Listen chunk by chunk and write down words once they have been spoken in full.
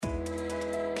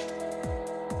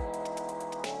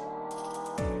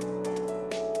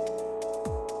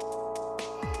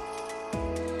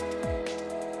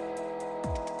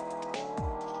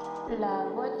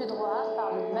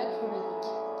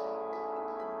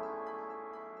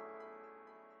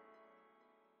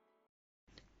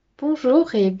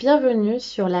Bonjour et bienvenue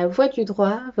sur La Voix du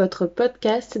droit, votre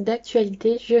podcast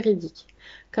d'actualité juridique.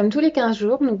 Comme tous les 15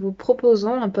 jours, nous vous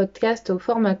proposons un podcast au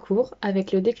format court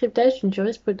avec le décryptage d'une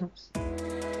jurisprudence.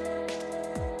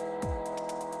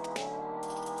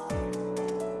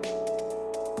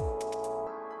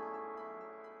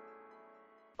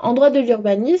 En droit de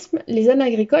l'urbanisme, les zones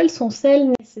agricoles sont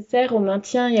celles nécessaires au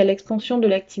maintien et à l'expansion de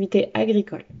l'activité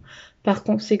agricole. Par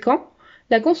conséquent,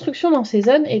 la construction dans ces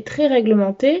zones est très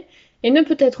réglementée et ne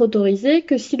peut être autorisée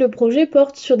que si le projet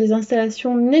porte sur des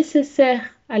installations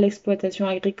nécessaires à l'exploitation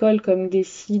agricole comme des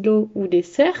silos ou des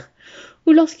serres,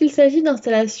 ou lorsqu'il s'agit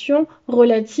d'installations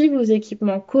relatives aux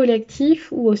équipements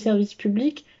collectifs ou aux services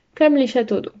publics comme les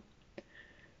châteaux d'eau.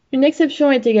 Une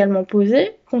exception est également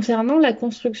posée concernant la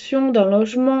construction d'un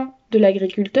logement de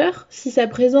l'agriculteur si sa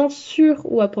présence sur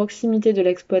ou à proximité de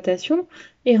l'exploitation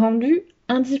est rendue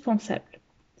indispensable.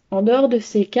 En dehors de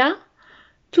ces cas,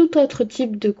 tout autre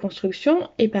type de construction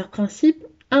est par principe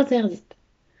interdite.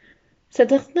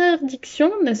 Cette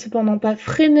interdiction n'a cependant pas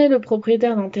freiné le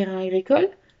propriétaire d'un terrain agricole,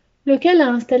 lequel a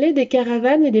installé des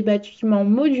caravanes et des bâtiments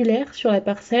modulaires sur la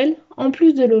parcelle, en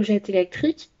plus de logettes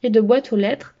électriques et de boîtes aux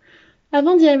lettres,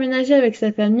 avant d'y aménager avec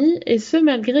sa famille, et ce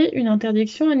malgré une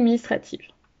interdiction administrative.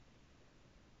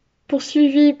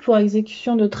 Poursuivi pour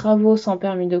exécution de travaux sans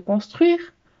permis de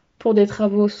construire, pour des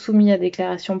travaux soumis à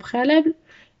déclaration préalable,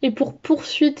 et pour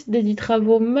poursuite desdits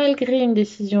travaux malgré une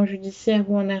décision judiciaire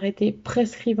ou un arrêté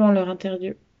prescrivant leur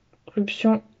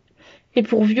interruption, et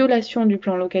pour violation du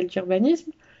plan local d'urbanisme,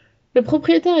 le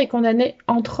propriétaire est condamné,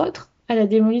 entre autres, à la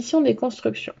démolition des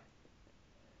constructions.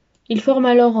 Il forme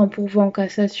alors un pourvoi en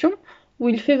cassation où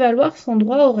il fait valoir son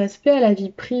droit au respect à la vie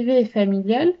privée et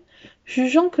familiale,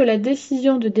 jugeant que la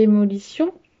décision de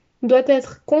démolition doit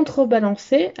être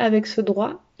contrebalancée avec ce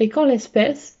droit et qu'en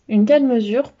l'espèce, une telle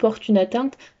mesure porte une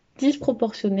atteinte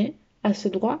disproportionnée à ce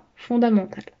droit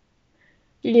fondamental.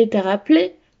 Il est à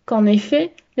rappeler qu'en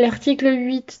effet, l'article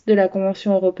 8 de la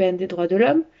Convention européenne des droits de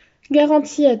l'homme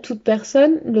garantit à toute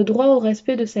personne le droit au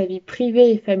respect de sa vie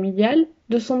privée et familiale,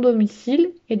 de son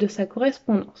domicile et de sa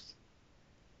correspondance.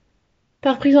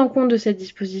 Par prise en compte de cette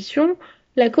disposition,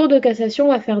 la Cour de cassation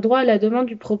va faire droit à la demande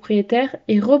du propriétaire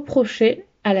et reprocher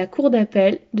à la Cour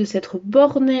d'appel de s'être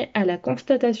bornée à la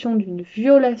constatation d'une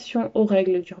violation aux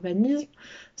règles d'urbanisme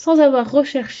sans avoir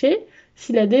recherché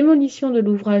si la démolition de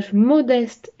l'ouvrage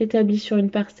modeste établi sur une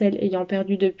parcelle ayant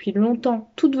perdu depuis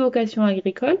longtemps toute vocation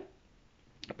agricole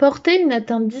portait une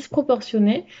atteinte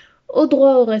disproportionnée au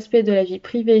droit au respect de la vie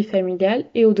privée et familiale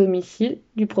et au domicile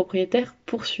du propriétaire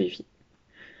poursuivi.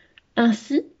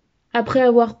 Ainsi, après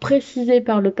avoir précisé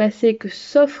par le passé que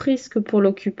sauf risque pour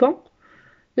l'occupant,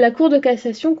 la Cour de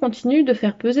cassation continue de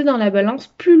faire peser dans la balance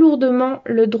plus lourdement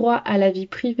le droit à la vie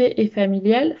privée et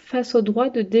familiale face au droit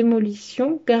de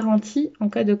démolition garanti en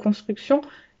cas de construction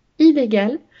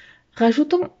illégale,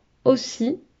 rajoutant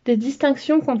aussi des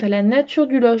distinctions quant à la nature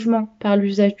du logement par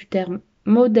l'usage du terme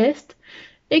modeste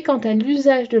et quant à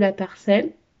l'usage de la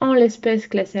parcelle, en l'espèce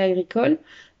classée agricole,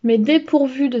 mais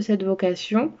dépourvue de cette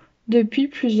vocation depuis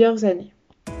plusieurs années.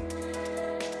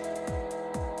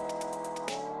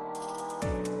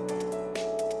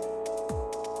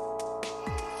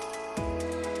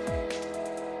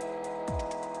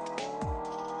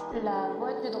 La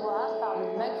voix du droit par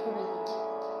le bac juridique.